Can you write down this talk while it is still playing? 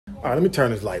All right, let me turn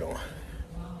this light on.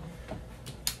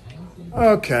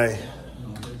 Okay.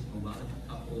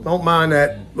 Don't mind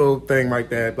that little thing right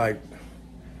there. Like,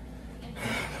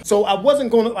 so I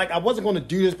wasn't gonna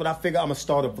do this, but I figured I'm gonna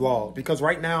start a vlog because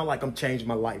right now, like, I'm changing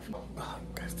my life. Oh,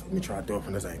 guys, let me try to do it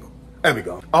from this angle. There we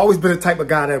go. Always been the type of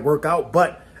guy that work out,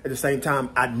 but at the same time,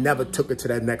 I never took it to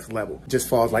that next level. Just as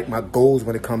far as like my goals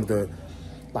when it comes to,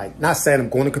 like, not saying I'm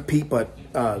going to compete, but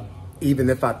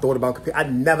even if I thought about competing, I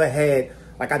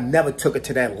never took it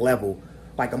to that level.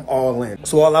 Like, I'm all in.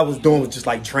 So all I was doing was just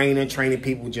like training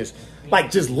people, just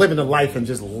living the life and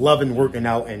just loving working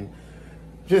out. And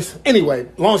just, anyway,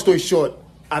 long story short,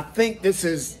 I think this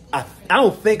is, I know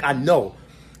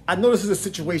this is a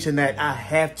situation that I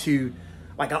have to,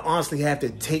 like, I honestly have to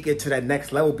take it to that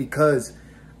next level because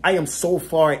I am so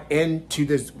far into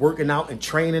this working out and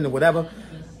training and whatever.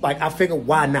 Like, I figured,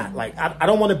 why not? Like, I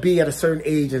don't want to be at a certain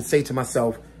age and say to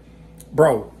myself,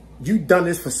 bro, you've done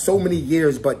this for so many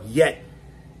years, but yet,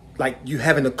 like, you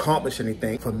haven't accomplished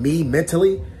anything. For me,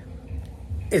 mentally,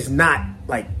 it's not,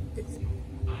 like,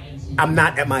 I'm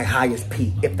not at my highest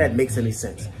peak, if that makes any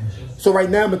sense. So right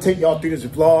now, I'm going to take y'all through this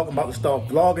vlog. I'm about to start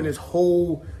vlogging this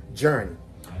whole journey.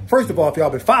 First of all, if y'all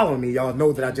been following me, y'all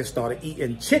know that I just started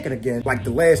eating chicken again. Like, the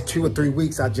last 2 or 3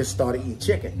 weeks, I just started eating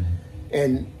chicken.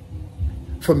 And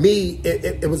for me,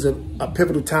 it was a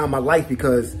pivotal time in my life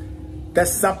because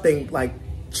that's something like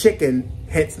chicken,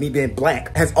 hence me being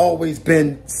black, has always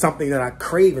been something that I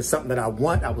crave and something that I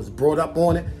want. I was brought up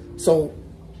on it. So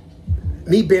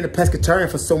me being a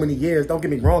pescatarian for so many years, don't get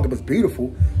me wrong, it was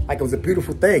beautiful. Like, it was a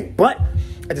beautiful thing. But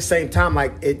at the same time,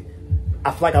 like,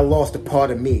 I feel like I lost a part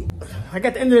of me. Like,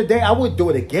 at the end of the day, I would do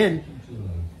it again.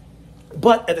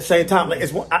 But at the same time, like,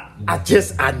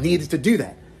 I needed to do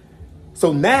that.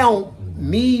 So now,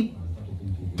 me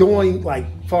doing, like,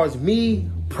 as far as me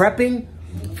prepping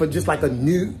for just like a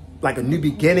new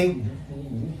beginning,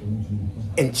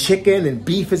 and chicken and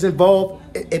beef is involved,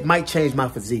 it might change my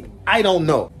physique. I don't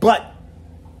know. But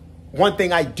one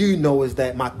thing I do know is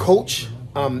that my coach,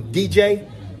 DJ,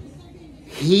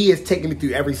 he is taking me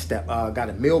through every step. Got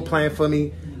a meal plan for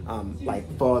me, like,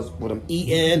 as far as what I'm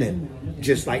eating and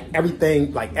just like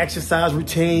everything, like exercise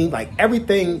routine, like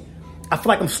everything. I feel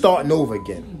like I'm starting over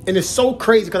again. And it's so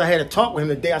crazy because I had a talk with him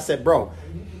today. I said, bro,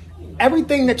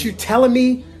 everything that you're telling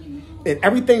me and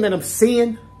everything that I'm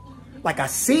seeing, like, I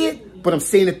see it, but I'm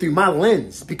seeing it through my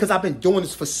lens because I've been doing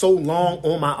this for so long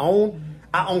on my own.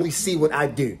 I only see what I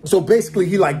do. So basically,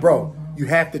 he like, bro, you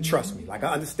have to trust me. Like,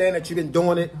 I understand that you've been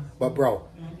doing it, but bro,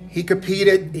 he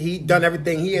competed. He done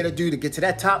everything he had to do to get to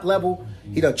that top level.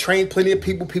 He done trained plenty of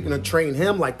people. People done trained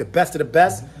him like the best of the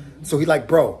best. So he like,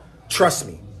 bro, trust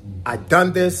me. I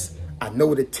done this. I know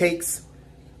what it takes.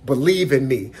 Believe in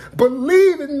me.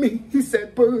 Believe in me. He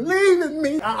said, believe in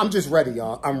me. I'm just ready,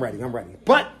 y'all. I'm ready.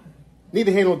 But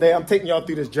neither here nor there. I'm taking y'all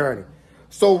through this journey.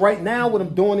 So right now, what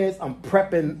I'm doing is I'm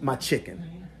prepping my chicken.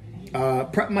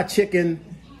 Prepping my chicken.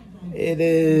 It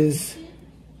is,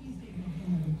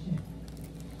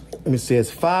 let me see,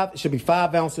 it should be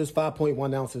 5 ounces,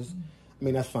 5.1 ounces. I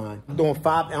mean, that's fine. I'm doing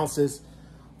 5 ounces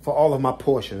for all of my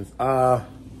portions. I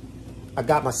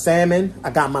got my salmon, I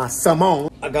got my salmon,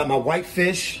 I got my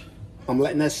whitefish. I'm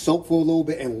letting that soak for a little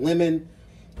bit in lemon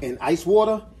and ice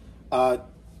water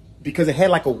because it had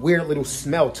like a weird little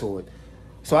smell to it.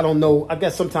 So I don't know, I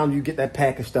guess sometimes you get that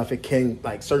packaged stuff, it can,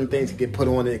 like, certain things can get put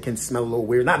on it, it can smell a little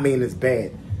weird. Not meaning it's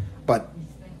bad, but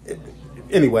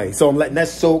anyway, so I'm letting that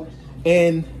soak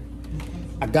in.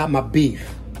 I got my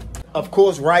beef. Of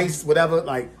course, rice, whatever,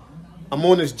 like, I'm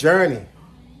on this journey.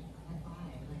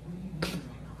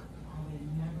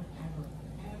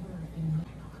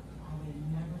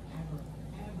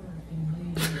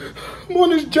 I'm on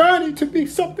this journey to be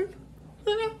something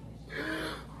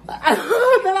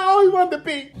that I always wanted to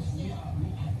be.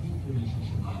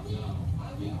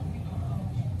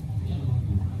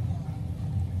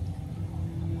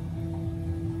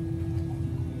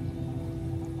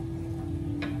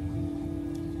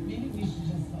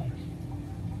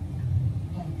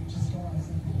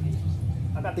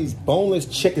 I got these boneless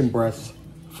chicken breasts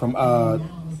from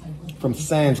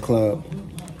Sam's Club.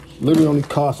 Literally only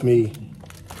cost me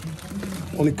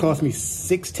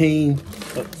 16.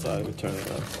 Oh, sorry, let me turn it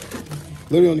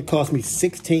off. Literally only cost me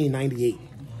 $16.98.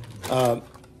 And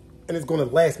it's gonna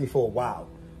last me for a while.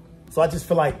 So I just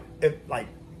feel like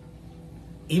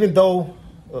even though,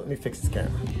 let me fix this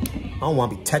camera. I don't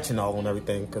want to be touching all on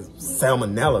everything because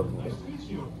salmonella.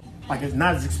 Like, it's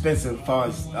not as expensive as far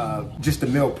as just the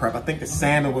meal prep. I think the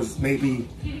salmon was maybe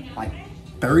like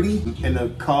 30 and the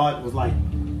cod was like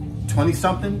 20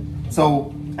 something.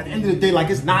 So at the end of the day, like,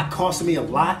 it's not costing me a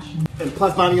lot. And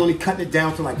plus, by me only cutting it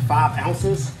down to like 5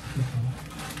 ounces,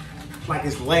 like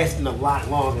it's lasting a lot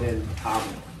longer than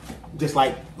just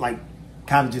like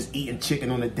kind of just eating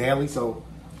chicken on a daily. So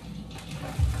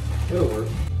it'll work.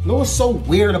 You know what's so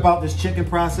weird about this chicken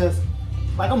process?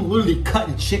 Like I'm literally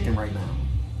cutting chicken right now.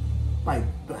 Like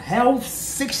the hell,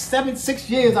 6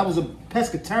 years I was a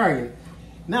pescatarian.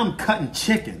 Now I'm cutting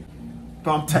chicken.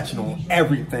 Bro, I'm touching on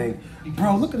everything.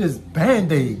 Bro, look at this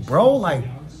Band-Aid, bro. Like,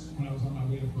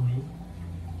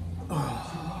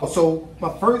 so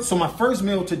my first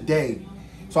meal today.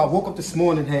 So I woke up this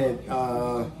morning,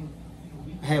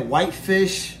 had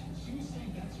whitefish,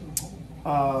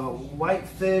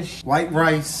 white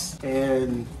rice,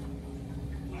 and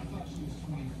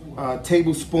a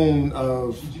tablespoon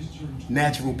of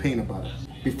natural peanut butter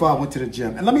before I went to the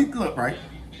gym. And let me look, right?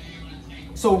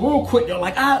 So real quick, yo,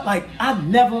 I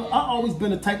always been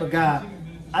the type of guy,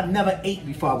 I never ate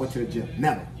before I went to the gym,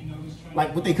 never.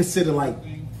 Like what they consider like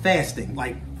fasting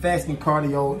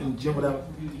cardio in the gym, whatever.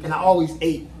 And I always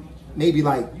ate maybe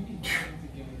like,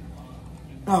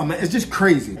 oh man, it's just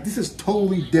crazy. This is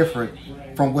totally different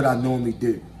from what I normally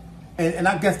do. And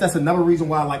I guess that's another reason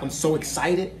why like I'm so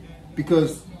excited,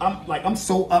 because I'm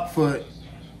so up for it.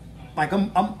 Like I'm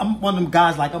one of them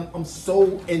guys, like I'm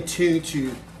so in tune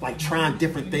to like trying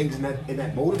different things and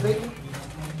that motivate me.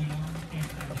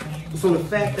 So the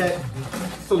fact that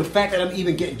I'm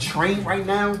even getting trained right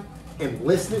now and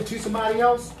listening to somebody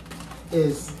else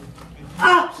is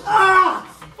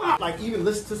like even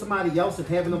listening to somebody else and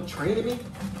having them training me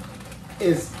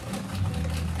is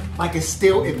like it's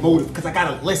still emotive, because I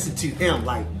gotta listen to him.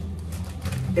 Like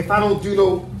if I don't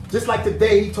do just like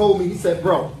today he told me, he said,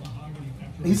 bro,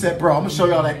 I'm gonna show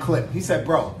y'all that clip. He said,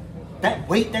 bro, that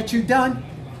weight that you done,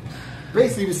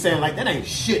 basically he was saying like, that ain't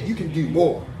shit, you can do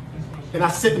more. And I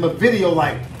sent him a video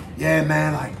like, yeah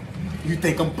man, like, you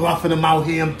think I'm bluffing him out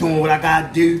here, I'm doing what I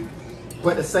gotta do.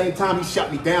 But at the same time, he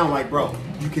shut me down like, bro,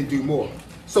 you can do more.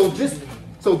 So just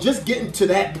getting to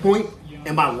that point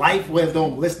in my life where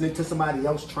I'm listening to somebody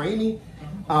else train me,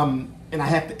 and I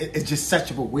have to, it's just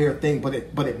such a weird thing, but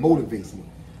it motivates me.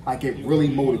 Like it really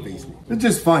motivates me. It's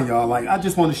just fun, y'all. Like I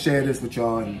just want to share this with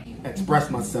y'all and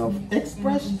express myself.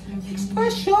 Express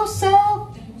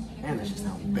yourself. Man, that just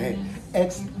sounds bad.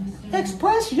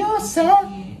 Express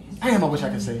yourself. Damn, I wish I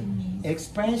could say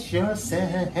express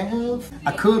yourself.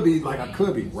 I could be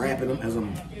rapping them as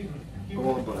I'm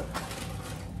going, but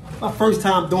my first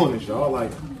time doing this, y'all. Like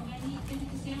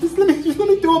just let me do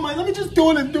it, man. Let me just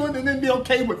do it and then be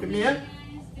okay with it, man.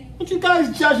 Don't you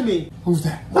guys judge me. Who's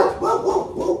that?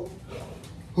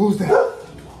 Who's that?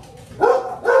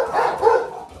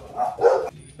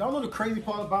 Y'all know the crazy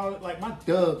part about it? Like my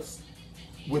dogs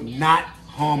would not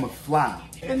harm a fly.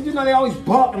 And you know they always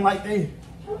barking like they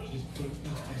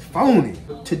phony.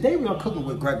 Today we are cooking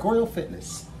with Gregorio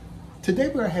Fitness. Today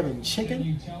we are having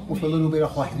chicken with a little bit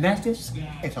of hornetes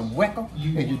and some hueco,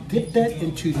 and you dip that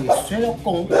into the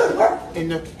silicone and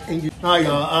you. All right,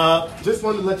 y'all. Just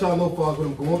wanted to let y'all know what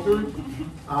I'm going through.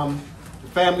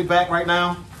 Family back right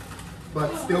now,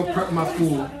 but still prepping my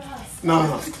food.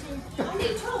 No.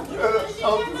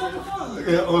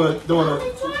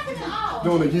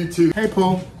 Doing a YouTube. Hey,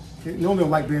 Paul. You know me don't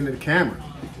like being in the camera.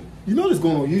 You know this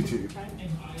going on YouTube.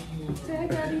 Say hi,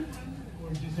 Daddy.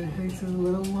 Say hey to the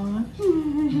little one.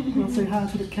 You want to say hi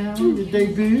to the camera? Your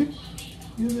debut.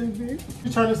 Your debut.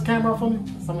 You turn this camera off for me?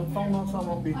 Some of the phone on, so I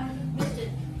won't be.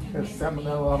 There's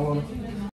salmonella all on it.